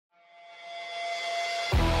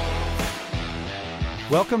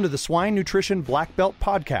Welcome to the Swine Nutrition Black Belt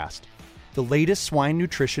Podcast, the latest swine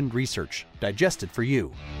nutrition research digested for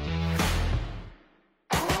you.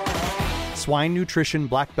 Swine Nutrition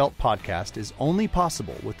Black Belt Podcast is only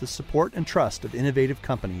possible with the support and trust of innovative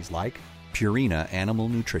companies like Purina Animal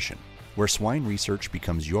Nutrition, where swine research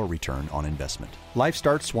becomes your return on investment.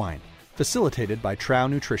 LifeStart Swine, facilitated by Trow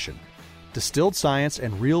Nutrition. Distilled science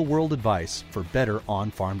and real-world advice for better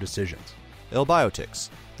on-farm decisions. L-Biotics,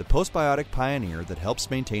 the postbiotic pioneer that helps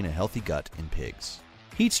maintain a healthy gut in pigs.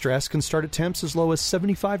 Heat stress can start at temps as low as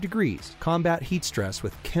 75 degrees. Combat heat stress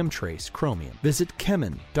with Chemtrace Chromium. Visit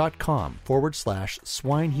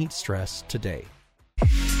chemin.com/swine heat stress today.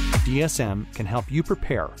 DSM can help you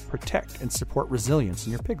prepare, protect, and support resilience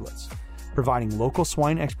in your piglets, providing local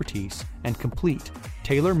swine expertise and complete,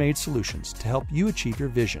 tailor-made solutions to help you achieve your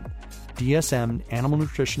vision. DSM Animal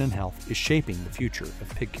Nutrition and Health is shaping the future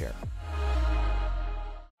of pig care.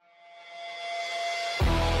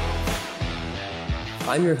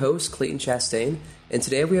 I'm your host, Clayton Chastain, and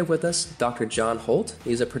today we have with us Dr. John Holt.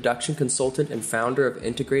 He's a production consultant and founder of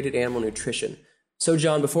Integrated Animal Nutrition. So,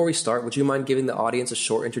 John, before we start, would you mind giving the audience a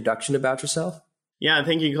short introduction about yourself? Yeah,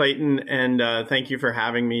 thank you, Clayton, and thank you for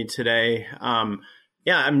having me today. I'm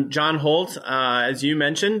John Holt. As you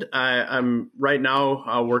mentioned, I'm right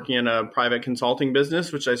now working in a private consulting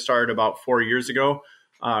business, which I started about 4 years ago,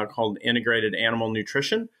 called Integrated Animal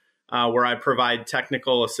Nutrition, where I provide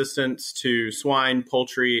technical assistance to swine,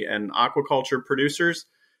 poultry, and aquaculture producers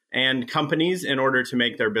and companies in order to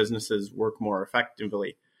make their businesses work more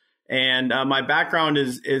effectively. And my background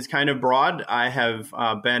is kind of broad. I have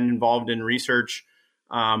been involved in research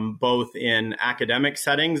both in academic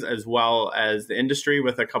settings as well as the industry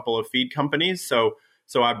with a couple of feed companies. So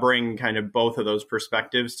I bring kind of both of those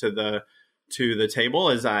perspectives to the table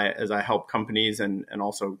as I help companies and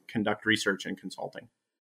also conduct research and consulting.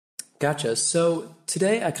 Gotcha. So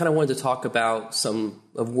today I kind of wanted to talk about some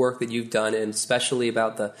of work that you've done, and especially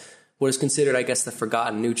about what is considered, I guess, the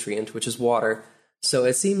forgotten nutrient, which is water. So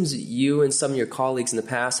it seems you and some of your colleagues in the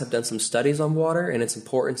past have done some studies on water and its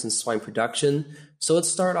importance in swine production. So let's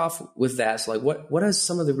start off with that. So what has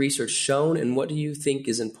some of the research shown, and what do you think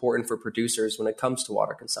is important for producers when it comes to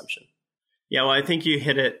water consumption? Yeah, well, I think you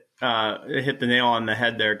hit the nail on the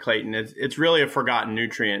head there, Clayton. It's really a forgotten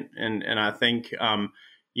nutrient. And I think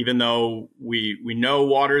even though we know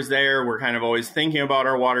water's there, we're kind of always thinking about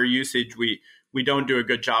our water usage. We don't do a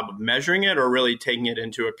good job of measuring it or really taking it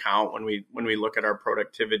into account when we look at our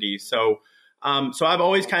productivity. So I've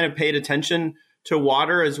always kind of paid attention to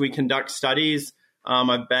water as we conduct studies.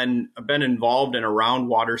 I've been involved in around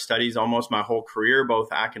water studies almost my whole career,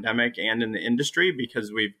 both academic and in the industry, because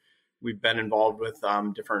we've been involved with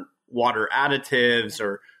different water additives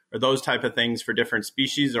or those type of things for different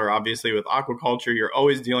species, or obviously with aquaculture, you're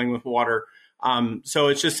always dealing with water. So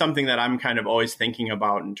it's just something that I'm kind of always thinking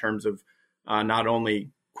about in terms of not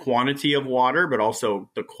only quantity of water, but also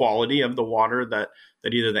the quality of the water that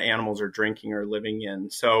either the animals are drinking or living in.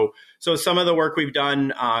 So some of the work we've done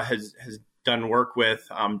has done work with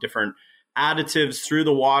different additives through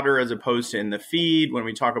the water as opposed to in the feed. When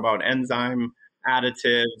we talk about enzyme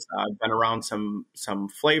additives, I've been around some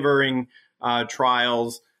flavoring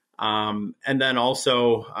trials, and then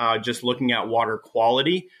also just looking at water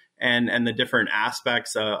quality and the different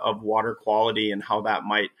aspects of water quality and how that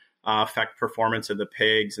might affect performance of the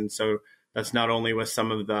pigs. And so that's not only with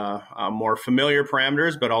some of the more familiar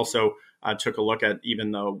parameters, but also took a look at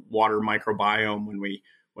even the water microbiome when we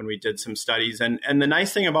did some studies. And the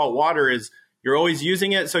nice thing about water is you're always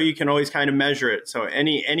using it, so you can always kind of measure it. So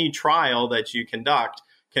any trial that you conduct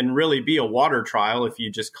can really be a water trial if you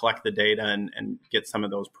just collect the data and get some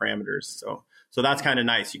of those parameters. So that's kind of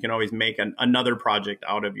nice. You can always make another project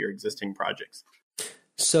out of your existing projects.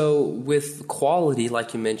 So with quality,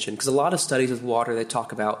 like you mentioned, because a lot of studies with water, they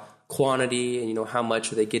talk about quantity and, how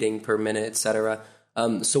much are they getting per minute, et cetera.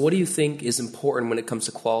 So what do you think is important when it comes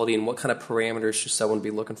to quality, and what kind of parameters should someone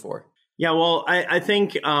be looking for? Yeah, well, I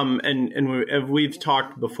think, we've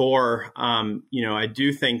talked before, I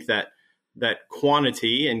do think that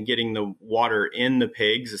quantity and getting the water in the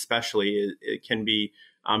pigs, especially, it can be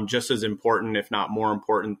just as important, if not more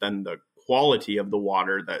important, than the quality of the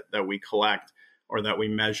water that we collect or that we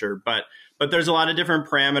measure. But there's a lot of different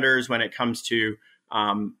parameters when it comes to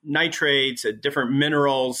nitrates, different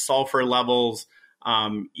minerals, sulfur levels,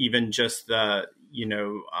 even just the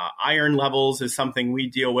iron levels is something we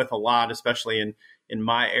deal with a lot, especially in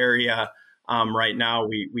my area. Right now,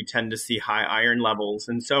 we tend to see high iron levels.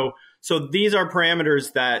 And so these are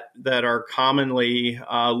parameters that are commonly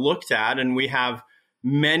looked at, and we have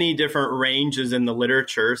many different ranges in the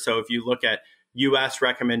literature. So if you look at U.S.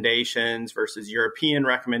 recommendations versus European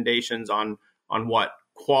recommendations on what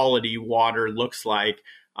quality water looks like,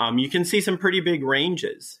 you can see some pretty big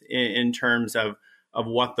ranges in terms of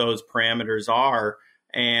what those parameters are,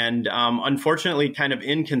 and unfortunately, kind of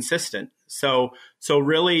inconsistent. So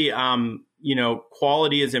really,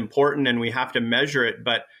 quality is important, and we have to measure it.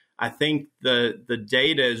 But I think the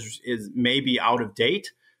data is maybe out of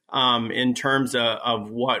date in terms of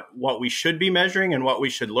what we should be measuring and what we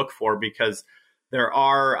should look for, because there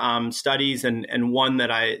are studies, and one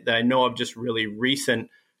that I know of just really recent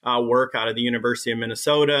work out of the University of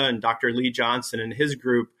Minnesota, and Dr. Lee Johnson and his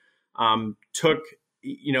group took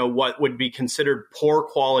what would be considered poor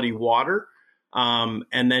quality water,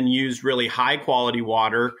 and then used really high quality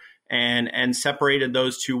water and separated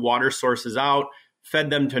those two water sources out, fed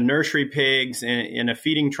them to nursery pigs in a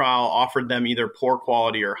feeding trial, offered them either poor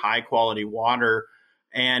quality or high quality water,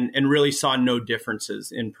 and really saw no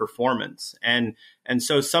differences in performance. And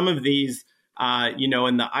so some of these,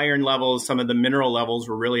 in the iron levels, some of the mineral levels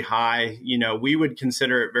were really high. We would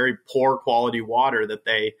consider it very poor quality water that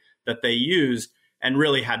they used, and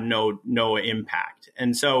really had no impact.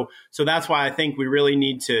 And so that's why I think we really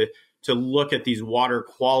need to look at these water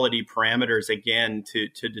quality parameters again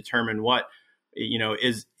to determine what,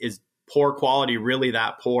 is poor quality really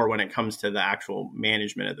that poor when it comes to the actual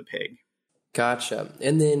management of the pig. Gotcha.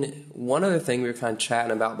 And then one other thing we were kind of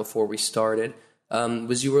chatting about before we started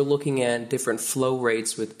was you were looking at different flow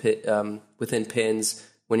rates within pens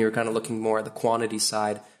when you were kind of looking more at the quantity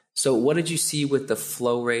side. So what did you see with the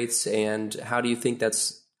flow rates, and how do you think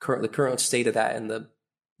that's the current state of that and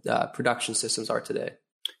the production systems are today?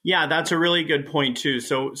 Yeah, that's a really good point too.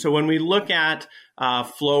 So when we look at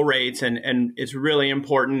flow rates, and it's really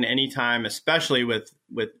important anytime, especially with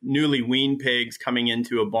newly weaned pigs coming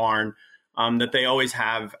into a barn, that they always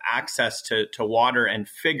have access to water and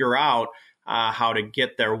figure out how to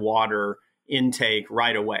get their water intake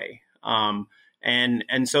right away. And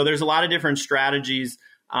so there's a lot of different strategies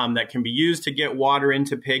that can be used to get water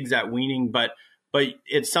into pigs at weaning, but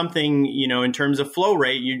it's something, in terms of flow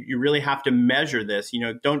rate, you really have to measure this.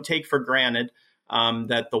 Don't take for granted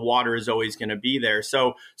that the water is always going to be there.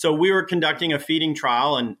 So we were conducting a feeding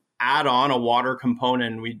trial and add on a water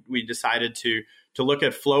component. We decided to look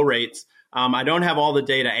at flow rates. I don't have all the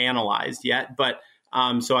data analyzed yet, but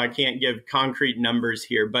so I can't give concrete numbers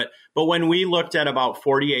here. But when we looked at about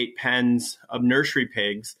 48 pens of nursery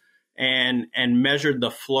pigs and measured the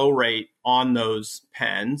flow rate on those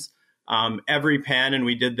pens, every pen, and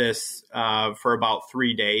we did this for about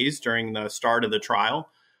 3 days during the start of the trial,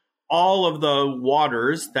 all of the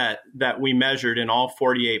waters that we measured in all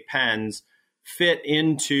 48 pens fit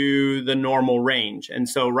into the normal range. And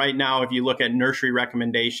so right now, if you look at nursery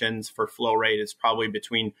recommendations for flow rate, it's probably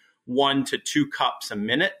between 1 to 2 cups a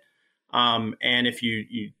minute. And if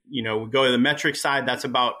you go to the metric side, that's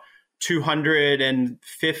about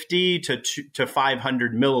 250 to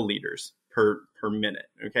 500 milliliters per minute.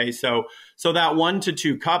 Okay. So that 1 to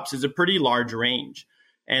 2 cups is a pretty large range.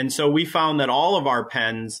 And so we found that all of our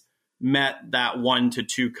pens met that 1 to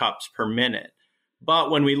 2 cups per minute. But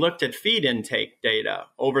when we looked at feed intake data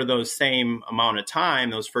over those same amount of time,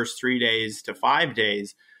 those first 3 days to 5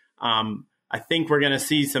 days, I think we're going to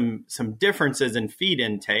see some differences in feed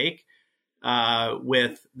intake,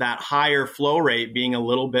 with that higher flow rate being a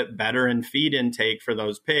little bit better in feed intake for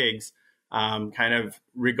those pigs, kind of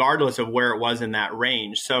regardless of where it was in that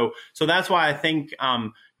range. So that's why I think,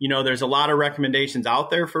 there's a lot of recommendations out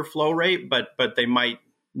there for flow rate, but they might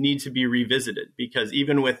need to be revisited, because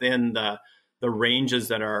even within the ranges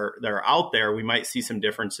that are out there, we might see some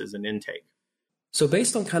differences in intake. So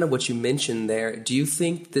based on kind of what you mentioned there, do you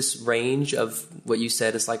think this range of what you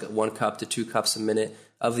said is like 1 cup to 2 cups a minute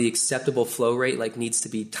of the acceptable flow rate needs to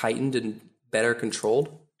be tightened and better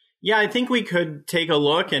controlled? Yeah, I think we could take a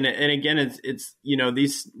look. And again, it's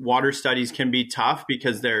these water studies can be tough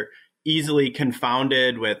because they're easily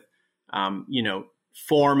confounded with,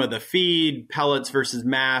 form of the feed. Pellets versus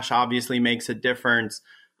mash obviously makes a difference.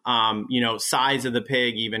 Size of the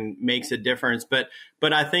pig even makes a difference. But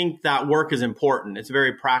I think that work is important. It's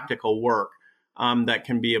very practical work that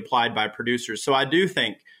can be applied by producers. So I do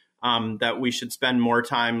think that we should spend more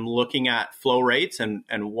time looking at flow rates and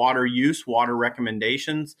water use, water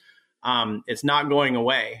recommendations. It's not going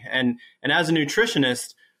away. And as a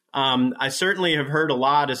nutritionist, I certainly have heard a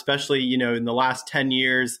lot, especially, in the last 10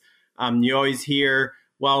 years, you always hear,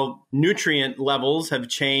 well, nutrient levels have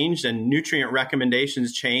changed and nutrient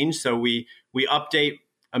recommendations change. So we update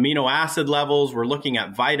amino acid levels. We're looking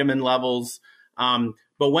at vitamin levels.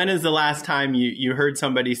 But when is the last time you heard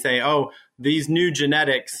somebody say, oh, these new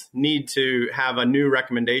genetics need to have a new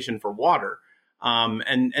recommendation for water?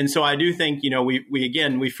 And so I do think,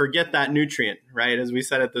 we forget that nutrient, right? As we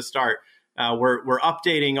said at the start, we're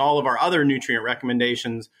updating all of our other nutrient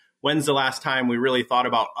recommendations. When's the last time we really thought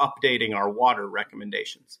about updating our water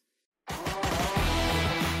recommendations?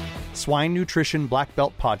 Swine Nutrition Black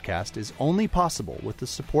Belt Podcast is only possible with the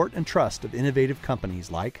support and trust of innovative companies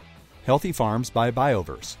like Healthy Farms by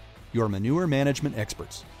BioVerse, your manure management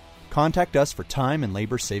experts. Contact us for time and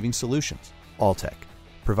labor-saving solutions. Alltech,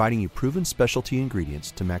 providing you proven specialty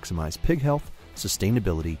ingredients to maximize pig health,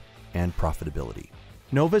 sustainability, and profitability.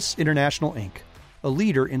 Novus International Inc., a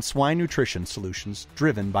leader in swine nutrition solutions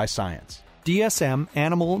driven by science. DSM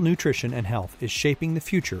Animal Nutrition and Health is shaping the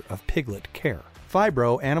future of piglet care.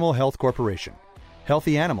 Fibro Animal Health Corporation.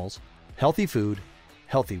 Healthy animals, healthy food,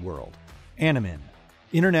 healthy world. Animin,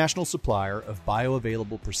 international supplier of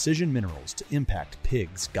bioavailable precision minerals to impact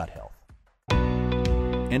pigs' gut health.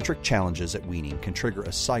 Enteric challenges at weaning can trigger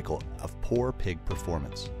a cycle of poor pig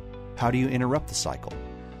performance. How do you interrupt the cycle?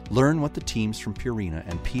 Learn what the teams from Purina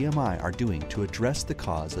and PMI are doing to address the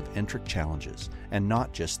cause of enteric challenges and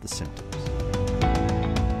not just the symptoms.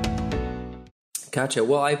 Gotcha.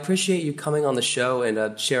 Well, I appreciate you coming on the show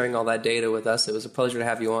and sharing all that data with us. It was a pleasure to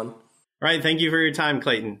have you on. All right. Thank you for your time,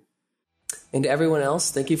 Clayton. And to everyone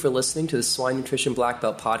else, thank you for listening to the Swine Nutrition Black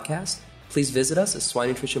Belt podcast. Please visit us at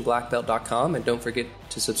swinenutritionblackbelt.com and don't forget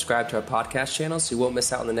to subscribe to our podcast channel so you won't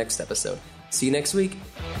miss out on the next episode. See you next week.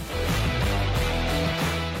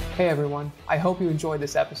 Hey everyone, I hope you enjoyed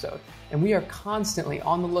this episode, and we are constantly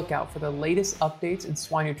on the lookout for the latest updates in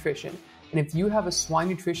swine nutrition. And if you have a swine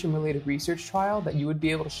nutrition related research trial that you would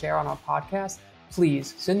be able to share on our podcast,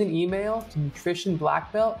 please send an email to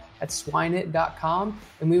nutritionblackbelt@swineit.com,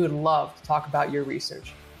 and we would love to talk about your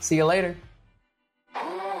research. See you later.